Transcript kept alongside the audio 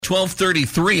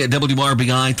12:33 at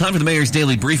WRBI. Time for the Mayor's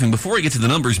Daily Briefing. Before we get to the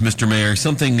numbers, Mr. Mayor,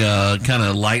 something kind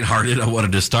of lighthearted I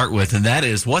wanted to start with, and that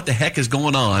is what the heck is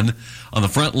going on the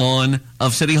front lawn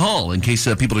of City Hall, in case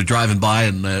people are driving by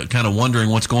and kind of wondering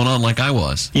what's going on like I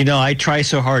was. You know, I try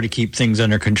so hard to keep things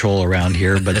under control around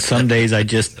here, but some days I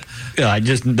just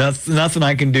nothing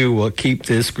I can do will keep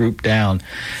this group down.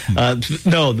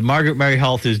 No, the Margaret Mary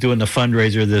Health is doing the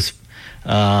fundraiser this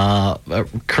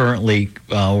currently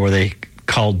where they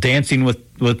call Dancing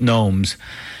with Gnomes.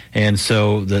 And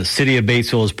so the city of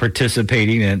Batesville is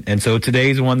participating. And so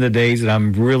today's one of the days that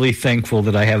I'm really thankful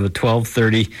that I have a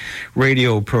 12:30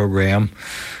 radio program.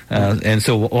 And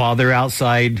so while they're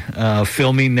outside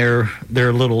filming their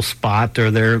little spot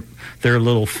or their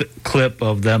little clip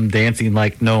of them dancing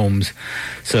like gnomes.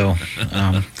 So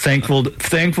thankful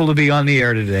to be on the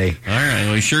air today. All right.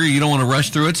 Well, sure you don't want to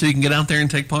rush through it so you can get out there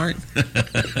and take part?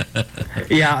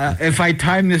 Yeah, if I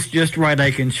time this just right, I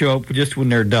can show up just when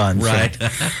they're done. Right. So.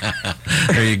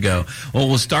 There you go. Well,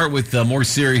 we'll start with more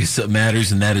serious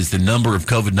matters, and that is the number of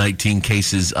COVID-19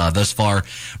 cases thus far.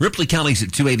 Ripley County's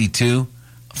at 282.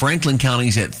 Franklin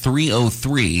County's at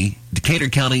 303. Decatur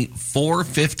County,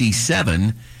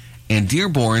 457. And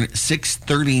Dearborn,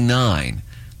 639.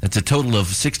 That's a total of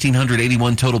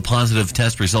 1,681 total positive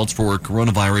test results for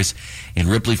coronavirus in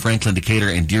Ripley, Franklin, Decatur,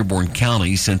 and Dearborn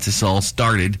counties since this all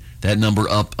started. That number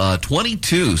up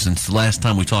 22 since the last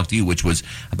time we talked to you, which was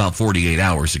about 48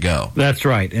 hours ago. That's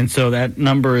right. And so that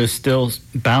number is still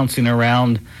bouncing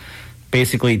around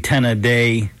basically 10 a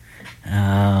day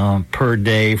per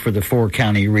day for the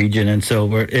four-county region. And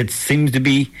so it seems to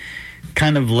be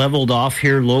kind of leveled off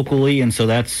here locally, and so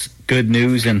that's good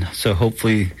news. And so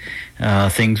hopefully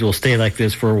things will stay like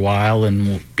this for a while and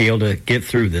we'll be able to get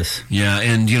through this. Yeah,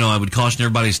 and, I would caution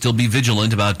everybody to still be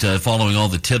vigilant about following all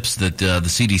the tips that the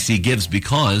CDC gives,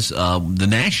 because the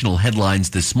national headlines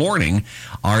this morning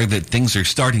are that things are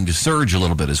starting to surge a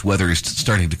little bit as weather is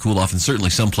starting to cool off, and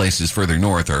certainly some places further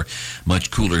north are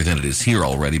much cooler than it is here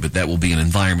already, but that will be an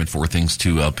environment for things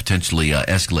to potentially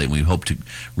escalate. We hope to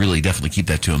really definitely keep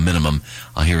that to a minimum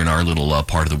here in our little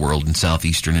part of the world in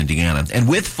southeastern Indiana. And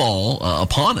with fall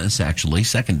upon us, actually,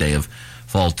 second day of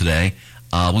fall today,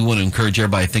 we want to encourage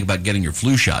everybody to think about getting your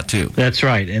flu shot, too. That's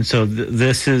right. And so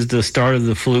this is the start of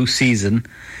the flu season.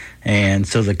 And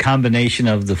so the combination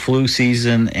of the flu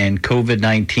season and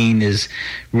COVID-19 is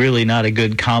really not a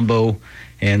good combo.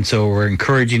 And so we're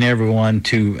encouraging everyone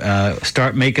to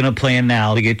start making a plan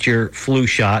now to get your flu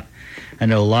shot. I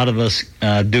know a lot of us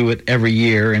do it every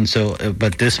year, and so,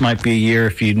 but this might be a year,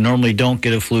 if you normally don't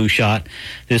get a flu shot,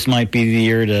 this might be the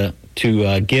year to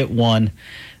get one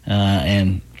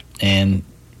and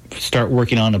start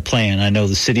working on a plan. I know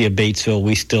the city of Batesville,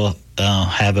 we still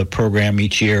have a program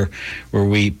each year where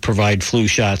we provide flu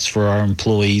shots for our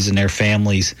employees and their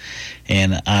families,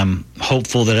 and I'm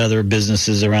hopeful that other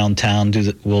businesses around town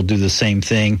will do the same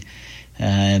thing.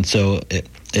 And so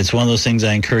it's one of those things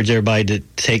I encourage everybody to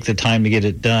take the time to get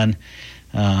it done.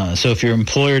 So if your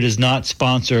employer does not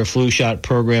sponsor a flu shot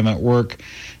program at work,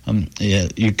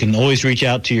 you can always reach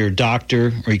out to your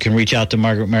doctor, or you can reach out to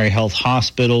Margaret Mary Health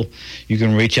Hospital. You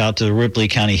can reach out to the Ripley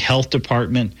County Health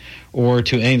Department or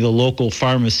to any of the local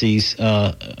pharmacies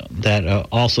that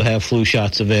also have flu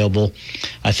shots available.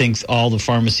 I think all the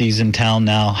pharmacies in town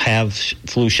now have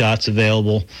flu shots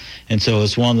available. And so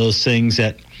it's one of those things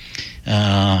that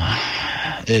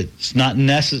it's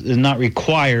not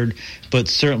required, but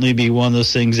certainly be one of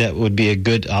those things that would be a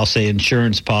good, I'll say,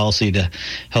 insurance policy to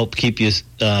help keep you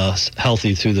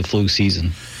healthy through the flu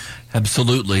season.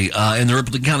 Absolutely. And the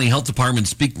Ripley County Health Department,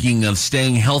 speaking of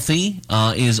staying healthy,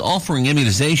 is offering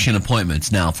immunization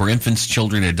appointments now for infants,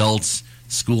 children, adults,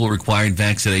 school-required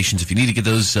vaccinations. If you need to get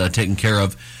those taken care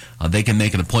of, they can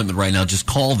make an appointment right now. Just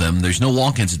call them. There's no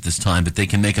walk-ins at this time, but they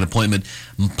can make an appointment,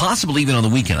 possibly even on the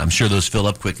weekend. I'm sure those fill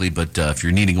up quickly, but if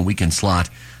you're needing a weekend slot,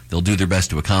 they'll do their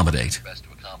best to accommodate.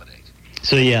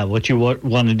 So, yeah, what you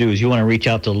want to do is you want to reach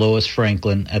out to Lois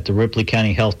Franklin at the Ripley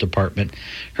County Health Department.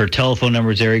 Her telephone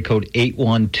number is area code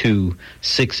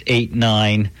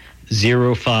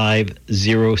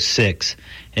 812-689-0506,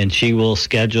 and she will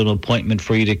schedule an appointment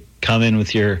for you to come in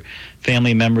with your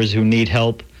family members who need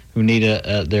help, who need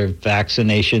their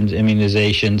vaccinations,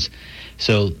 immunizations.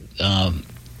 So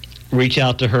reach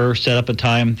out to her, set up a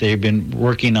time. They've been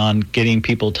working on getting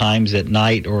people times at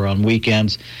night or on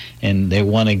weekends, and they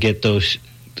want to get those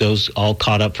all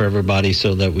caught up for everybody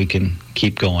so that we can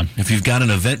keep going. If you've got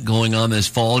an event going on this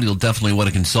fall, you'll definitely want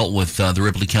to consult with the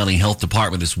Ripley County Health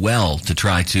Department as well to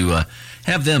try to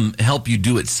have them help you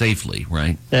do it safely,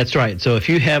 right? That's right. So if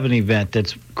you have an event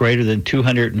that's greater than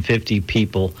 250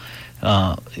 people,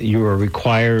 you are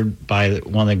required by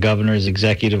one of the governor's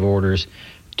executive orders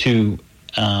to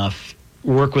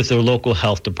work with their local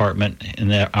health department,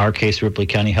 in our case, Ripley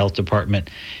County Health Department,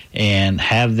 and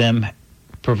have them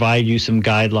provide you some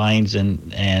guidelines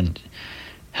and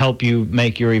help you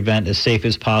make your event as safe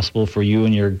as possible for you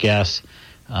and your guests.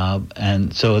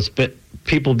 And so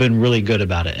people have been really good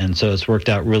about it, and so it's worked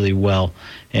out really well.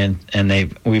 And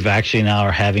we've actually now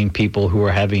are having people who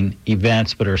are having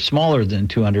events but are smaller than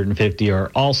 250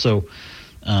 are also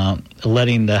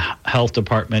letting the health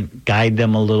department guide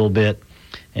them a little bit.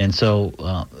 And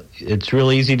so it's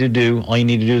real easy to do. All you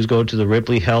need to do is go to the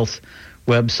Ripley Health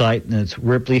website, and it's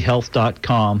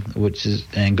ripleyhealth.com,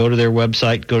 and go to their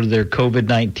website, go to their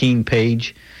COVID-19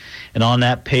 page, and on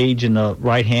that page in the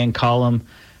right-hand column,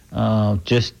 on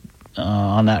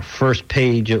that first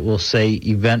page, it will say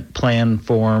event plan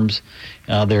forms.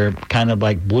 They're kind of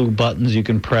like blue buttons you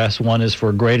can press. One is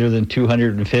for greater than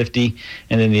 250,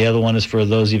 and then the other one is for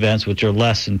those events which are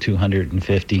less than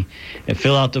 250. And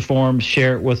fill out the forms,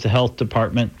 share it with the health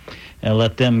department, and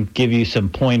let them give you some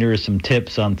pointers, some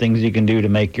tips on things you can do to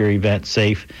make your event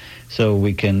safe, so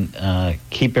we can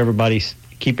keep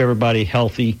everybody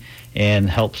healthy and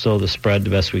help slow the spread the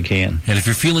best we can. And if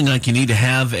you're feeling like you need to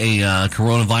have a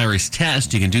coronavirus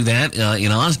test, you can do that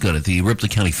in Osgood at the Ripley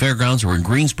County Fairgrounds or in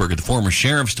Greensburg at the former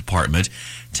Sheriff's Department.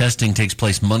 Testing takes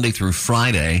place Monday through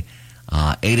Friday,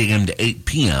 8 a.m. to 8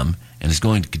 p.m., and is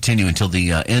going to continue until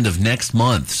the end of next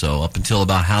month, so up until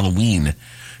about Halloween.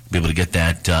 Be able to get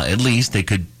that at least. They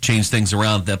could change things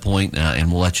around at that point, and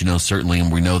we'll let you know certainly,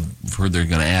 and we know they're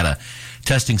going to add a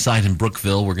testing site in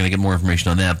Brookville. We're going to get more information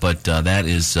on that, but that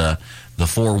is the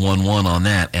 411 on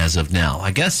that as of now.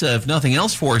 I guess if nothing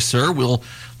else for us, sir, we'll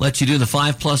let you do the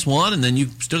 5+1, and then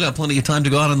you've still got plenty of time to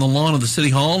go out on the lawn of the City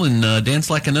Hall and dance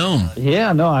like a gnome.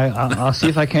 Yeah, no, I'll see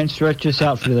if I can't stretch this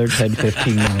out for the other 10,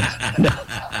 15 minutes.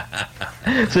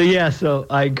 So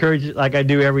I encourage, like I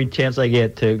do every chance I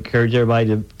get, to encourage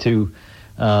everybody to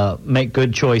make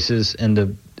good choices, and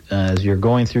to as you're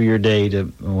going through your day, to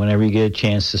whenever you get a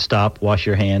chance to stop, wash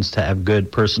your hands, to have good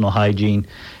personal hygiene.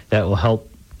 That will help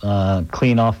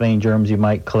clean off any germs you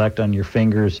might collect on your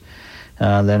fingers.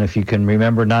 Then if you can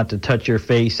remember not to touch your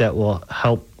face, that will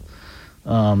help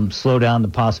slow down the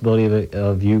possibility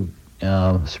of you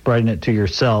spreading it to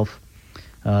yourself.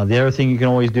 The other thing you can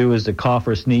always do is to cough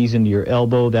or sneeze into your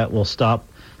elbow. That will stop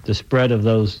the spread of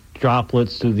those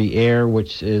droplets through the air,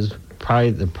 which is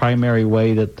probably the primary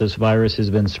way that this virus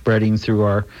has been spreading through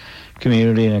our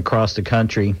community and across the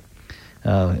country.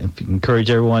 Encourage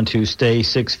everyone to stay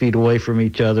 6 feet away from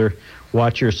each other.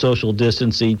 Watch your social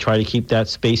distancing. Try to keep that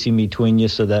spacing between you,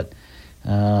 so that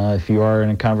if you are in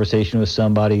a conversation with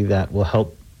somebody, that will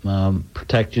help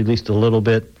protect you at least a little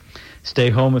bit.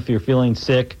 Stay home if you're feeling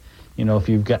sick. You know,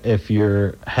 if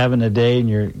you're having a day and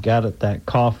you're got that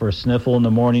cough or sniffle in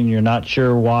the morning, you're not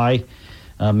sure why.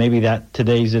 Maybe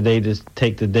today's the day to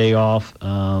take the day off.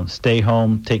 Stay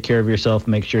home, take care of yourself,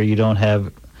 make sure you don't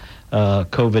have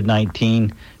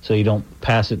COVID-19, so you don't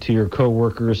pass it to your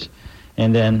coworkers.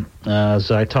 And then,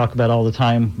 as I talk about all the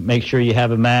time, make sure you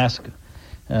have a mask.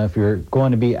 If you're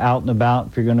going to be out and about,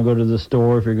 if you're going to go to the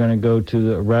store, if you're going to go to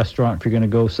the restaurant, if you're going to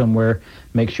go somewhere,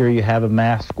 make sure you have a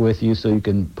mask with you so you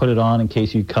can put it on in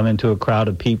case you come into a crowd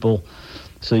of people,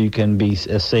 so you can be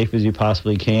as safe as you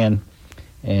possibly can.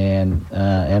 And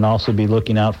also be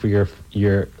looking out for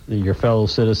your fellow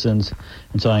citizens.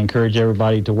 And so I encourage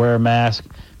everybody to wear a mask.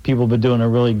 People have been doing a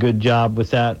really good job with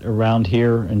that around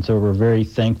here, and so we're very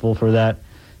thankful for that.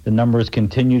 The numbers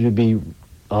continue to be,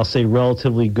 I'll say,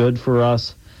 relatively good for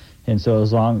us. And so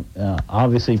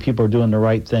obviously people are doing the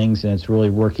right things, and it's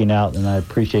really working out, and I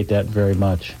appreciate that very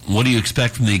much. What do you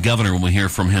expect from the governor when we hear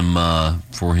from him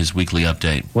for his weekly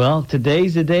update? Well,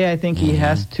 today's the day I think he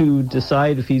has to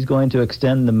decide if he's going to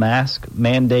extend the mask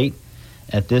mandate.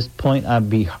 At this point, I've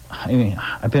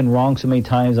been wrong so many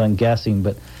times on guessing,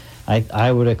 but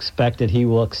I would expect that he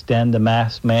will extend the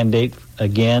mask mandate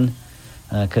again,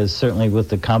 because certainly with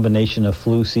the combination of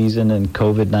flu season and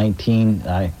COVID-19,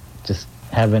 I just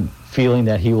haven't feeling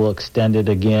that he will extend it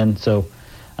again. So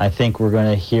I think we're going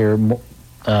to hear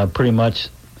pretty much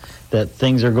that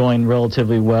things are going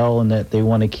relatively well, and that they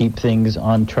want to keep things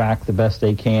on track the best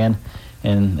they can.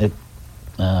 And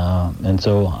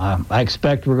so I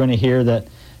expect we're going to hear that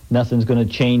nothing's going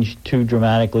to change too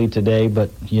dramatically today,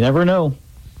 but you never know.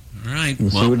 All right. We'll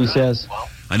see what he says.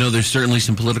 I know there's certainly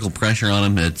some political pressure on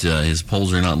him. That his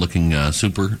polls are not looking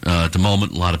super at the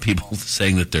moment. A lot of people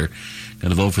saying that they're going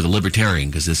to vote for the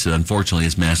Libertarian, because this, unfortunately,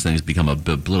 this mask thing has become a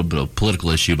little bit of a political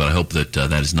issue, but I hope that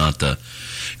that is not the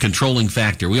controlling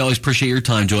factor. We always appreciate your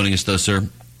time joining us, though, sir.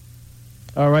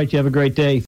 All right. You have a great day.